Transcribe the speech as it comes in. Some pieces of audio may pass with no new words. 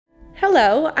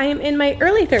Hello, I am in my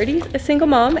early 30s, a single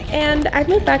mom, and I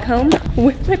moved back home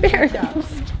with my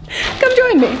parents. Come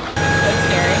join me. That's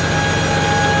scary.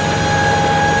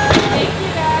 Thank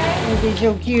you guys. Oh, they're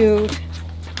so cute.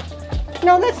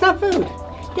 No, that's not food.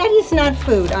 Daddy's not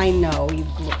food. I know, you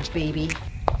little baby.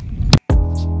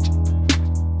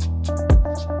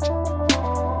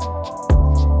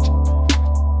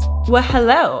 Well,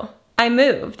 hello. I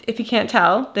moved. If you can't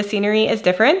tell, the scenery is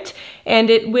different and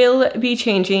it will be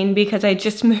changing because I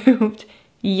just moved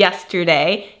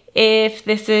yesterday. If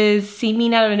this is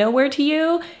seeming out of nowhere to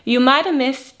you, you might have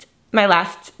missed my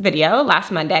last video last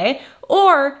Monday,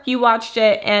 or you watched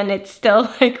it and it's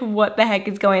still like, what the heck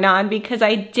is going on? Because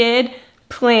I did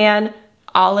plan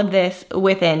all of this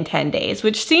within 10 days,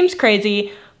 which seems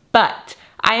crazy, but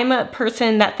I am a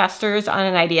person that festers on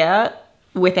an idea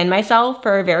within myself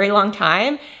for a very long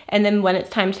time, and then when it's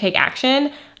time to take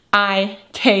action, I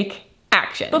take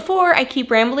action. Before I keep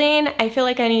rambling, I feel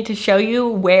like I need to show you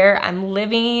where I'm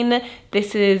living.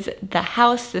 This is the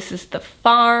house, this is the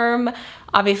farm.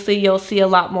 Obviously you'll see a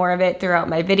lot more of it throughout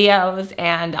my videos,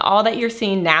 and all that you're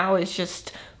seeing now is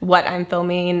just what I'm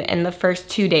filming in the first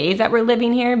 2 days that we're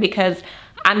living here, because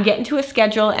I'm getting to a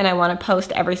schedule and I want to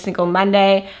post every single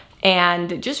Monday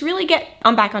and just really get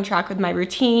back on track with my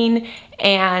routine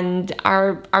and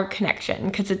our connection,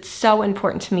 because it's so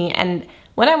important to me. And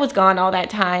when I was gone all that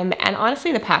time, and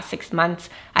honestly the past 6 months,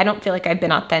 I don't feel like I've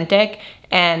been authentic,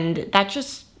 and that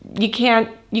just, you can't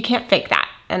fake that.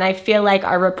 And I feel like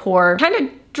our rapport kind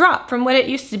of dropped from what it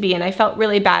used to be, and I felt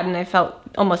really bad and I felt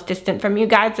almost distant from you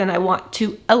guys, and I want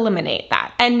to eliminate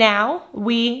that. And now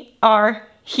we are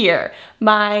here,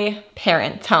 my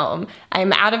parents' home.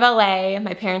 I'm out of LA,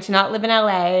 my parents do not live in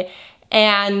LA,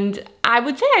 and I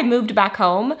would say I moved back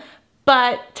home,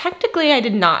 but technically I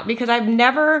did not, because I've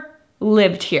never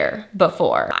lived here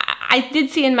before. I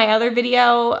did see in my other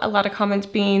video a lot of comments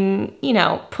being, you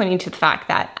know, pointing to the fact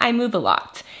that I move a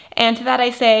lot. And to that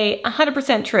I say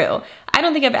 100% true. I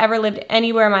don't think I've ever lived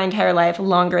anywhere my entire life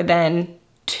longer than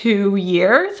 2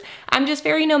 years. I'm just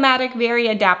very nomadic, very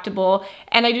adaptable,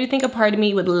 and I do think a part of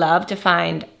me would love to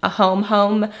find a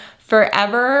home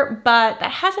forever, but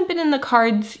that hasn't been in the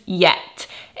cards yet.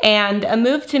 And a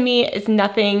move to me is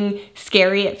nothing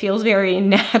scary. It feels very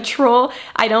natural.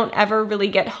 I don't ever really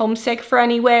get homesick for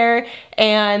anywhere,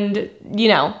 and you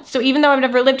know, so even though I've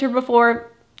never lived here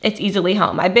before, it's easily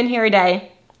home. I've been here a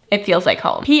day. It feels like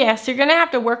home. P.S. You're gonna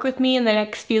have to work with me in the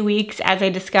next few weeks as I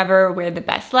discover where the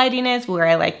best lighting is, where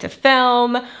I like to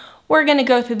film. We're gonna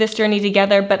go through this journey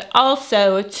together, but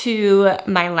also to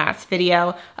my last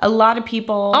video, a lot of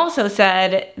people also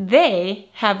said they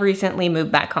have recently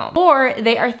moved back home, or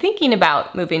they are thinking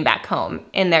about moving back home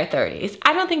in their 30s.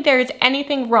 I don't think there is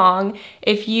anything wrong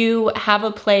if you have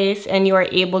a place and you are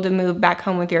able to move back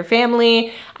home with your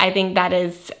family. I think that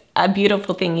is a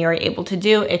beautiful thing you're able to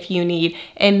do if you need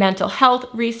a mental health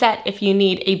reset, if you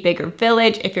need a bigger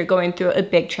village, if you're going through a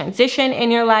big transition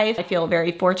in your life. I feel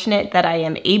very fortunate that I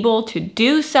am able to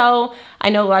do so. I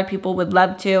know a lot of people would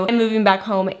love to. And moving back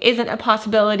home isn't a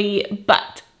possibility,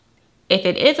 but if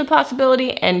it is a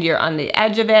possibility and you're on the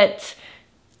edge of it,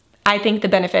 I think the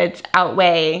benefits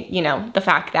outweigh, you know, the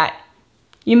fact that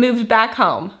you moved back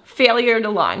home. Failure to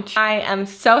launch. I am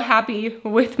so happy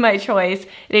with my choice.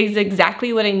 It is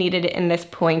exactly what I needed in this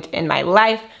point in my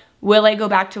life. Will I go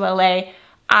back to LA?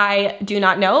 I do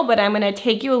not know, but I'm gonna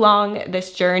take you along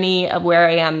this journey of where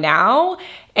I am now,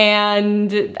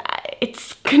 and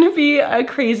it's gonna be a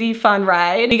crazy fun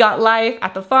ride. We got life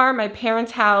at the farm. My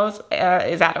parents' house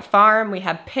is at a farm. We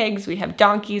have pigs, we have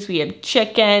donkeys, we have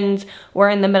chickens. We're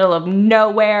in the middle of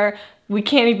nowhere. We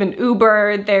can't even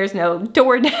Uber, there's no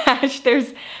DoorDash,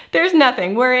 there's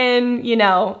nothing. We're in, you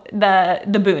know, the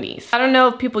boonies. I don't know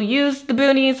if people use the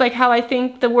boonies like how I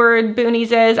think the word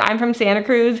boonies is. I'm from Santa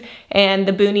Cruz, and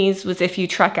the boonies was if you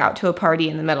truck out to a party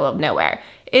in the middle of nowhere.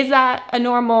 Is that a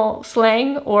normal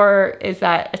slang, or is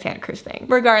that a Santa Cruz thing?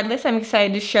 Regardless, I'm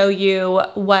excited to show you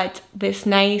what this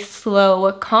nice,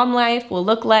 slow, calm life will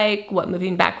look like, what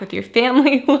moving back with your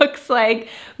family looks like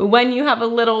when you have a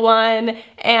little one,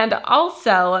 and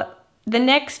also the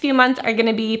next few months are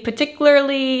gonna be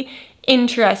particularly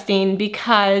interesting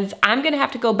because I'm gonna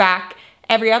have to go back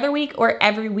every other week or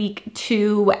every week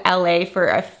to LA for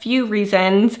a few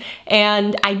reasons,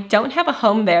 and I don't have a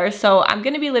home there, so I'm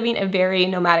gonna be living a very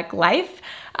nomadic life.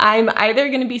 I'm either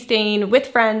gonna be staying with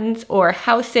friends or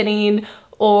house sitting,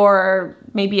 or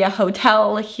maybe a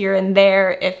hotel here and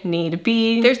there if need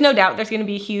be. There's no doubt there's gonna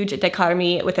be a huge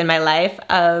dichotomy within my life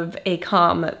of a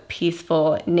calm,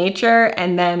 peaceful nature,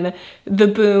 and then the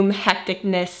boom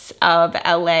hecticness of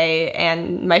LA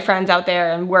and my friends out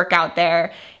there and work out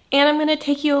there. and I'm gonna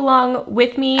take you along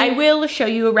with me. I will show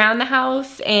you around the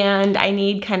house, and I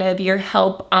need kind of your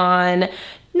help on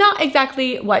not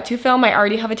exactly what to film. I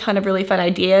already have a ton of really fun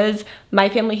ideas. My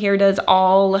family here does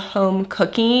all home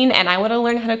cooking, and I want to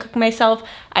learn how to cook myself.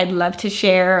 I'd love to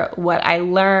share what I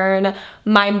learn.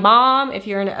 My mom, if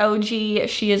you're an OG,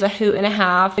 she is a hoot and a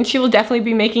half, and she will definitely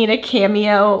be making a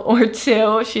cameo or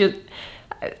two.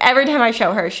 Every time I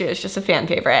show her, she is just a fan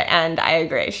favorite, and I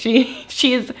agree.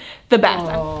 She's the best.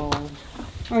 Oh,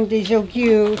 aren't they so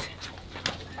cute?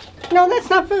 No, that's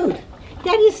not food.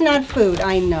 Daddy's not food.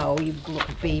 I know, you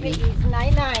little baby. Piggies,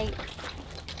 night-night.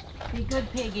 Be good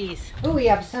piggies. Oh, we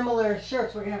have similar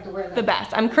shirts. We're gonna have to wear them. The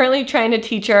best. I'm currently trying to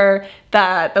teach her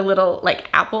the little like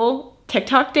apple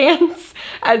TikTok dance.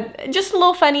 Just a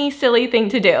little funny, silly thing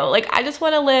to do. Like, I just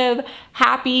want to live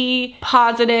happy,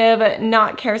 positive,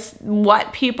 not care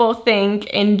what people think,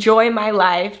 enjoy my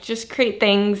life, just create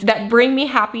things that bring me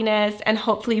happiness and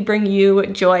hopefully bring you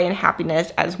joy and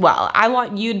happiness as well. I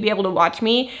want you to be able to watch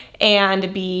me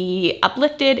and be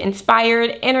uplifted,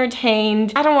 inspired,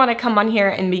 entertained. I don't want to come on here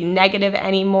and be negative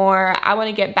anymore. I want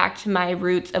to get back to my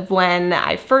roots of when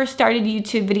I first started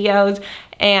YouTube videos,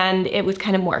 and it was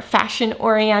kind of more fashion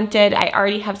oriented. I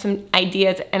already have some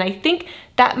ideas, and I think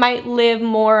that might live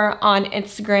more on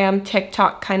Instagram,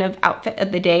 TikTok kind of outfit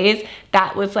of the days.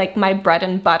 That was like my bread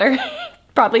and butter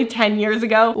probably 10 years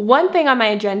ago. One thing on my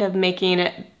agenda of making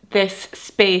this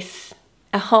space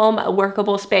a home, a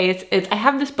workable space, is I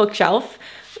have this bookshelf.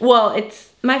 Well,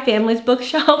 it's my family's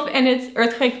bookshelf, and it's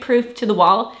earthquake proof to the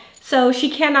wall, so she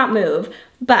cannot move.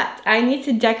 But I need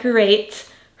to decorate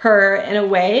her in a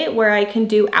way where I can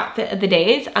do outfit of the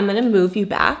days. I'm gonna move you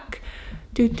back.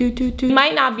 You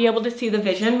might not be able to see the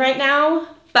vision right now,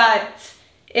 but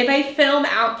if I film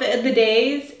outfit of the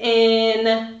days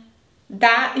in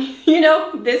that, you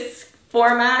know, this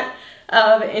format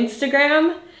of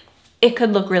Instagram, it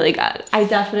could look really good. I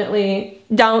definitely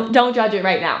don't judge it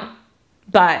right now,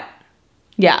 but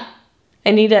yeah,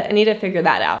 I need to figure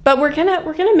that out. But we're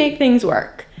gonna make things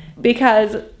work,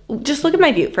 because just look at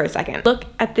my view for a second. Look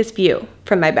at this view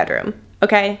from my bedroom,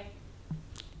 okay?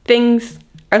 Things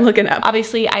are looking up.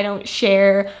 Obviously, I don't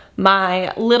share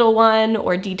my little one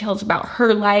or details about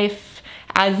her life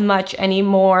as much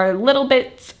anymore. Little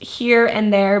bits here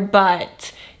and there,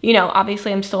 but you know,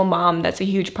 obviously I'm still a mom. That's a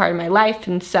huge part of my life,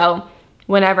 and so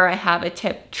whenever I have a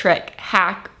tip, trick,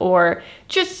 hack, or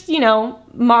just, you know,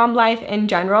 mom life in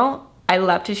general, I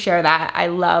love to share that. I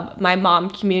love my mom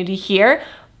community here.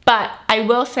 But I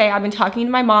will say, I've been talking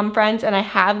to my mom friends, and I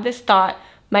have this thought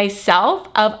myself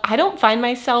of, I don't find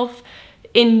myself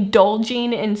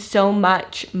indulging in so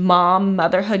much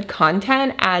motherhood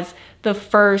content as the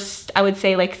first, I would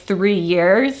say, like 3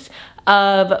 years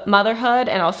of motherhood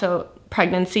and also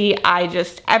pregnancy.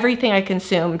 Everything I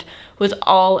consumed was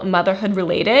all motherhood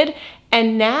related.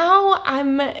 And now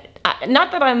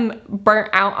not that I'm burnt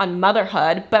out on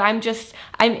motherhood, but I'm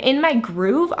in my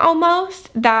groove almost,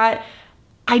 that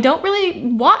I don't really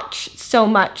watch so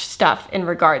much stuff in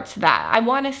regards to that. I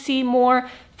want to see more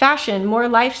fashion, more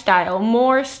lifestyle,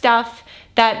 more stuff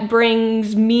that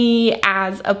brings me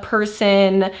as a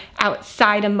person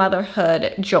outside of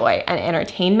motherhood joy and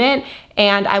entertainment.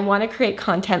 And I want to create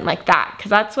content like that, because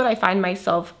that's what I find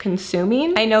myself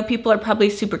consuming. I know people are probably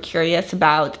super curious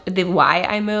about the why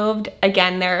I moved.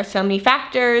 Again, there are so many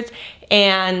factors,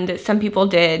 and some people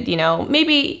did, you know,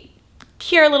 maybe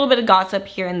hear a little bit of gossip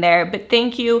here and there, but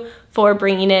thank you for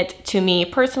bringing it to me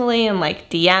personally and like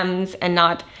DMs, and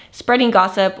not spreading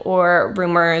gossip or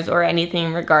rumors or anything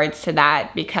in regards to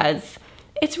that, because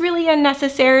it's really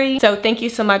unnecessary. So thank you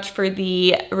so much for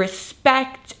the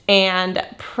respect and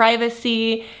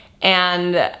privacy.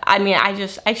 And I mean,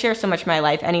 I share so much of my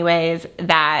life anyways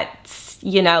that,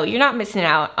 you know, you're not missing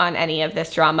out on any of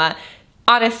this drama.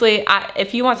 Honestly,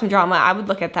 if you want some drama, I would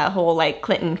look at that whole like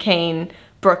Clinton, Kane,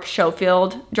 Brooke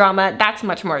Schofield drama. That's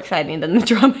much more exciting than the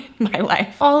drama in my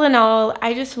life. All in all,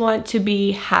 I just want to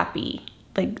be happy,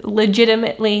 like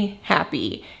legitimately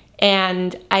happy.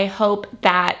 And I hope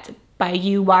that by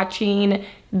you watching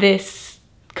this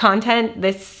content,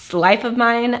 this life of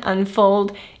mine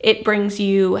unfold, it brings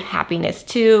you happiness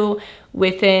too.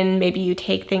 Within, maybe you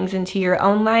take things into your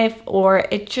own life, or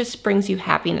it just brings you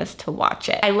happiness to watch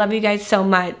it. I love you guys so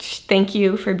much. Thank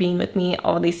you for being with me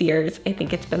all these years. I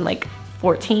think it's been like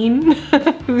 14,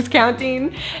 who's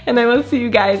counting? And I will see you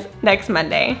guys next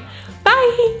Monday.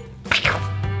 Bye.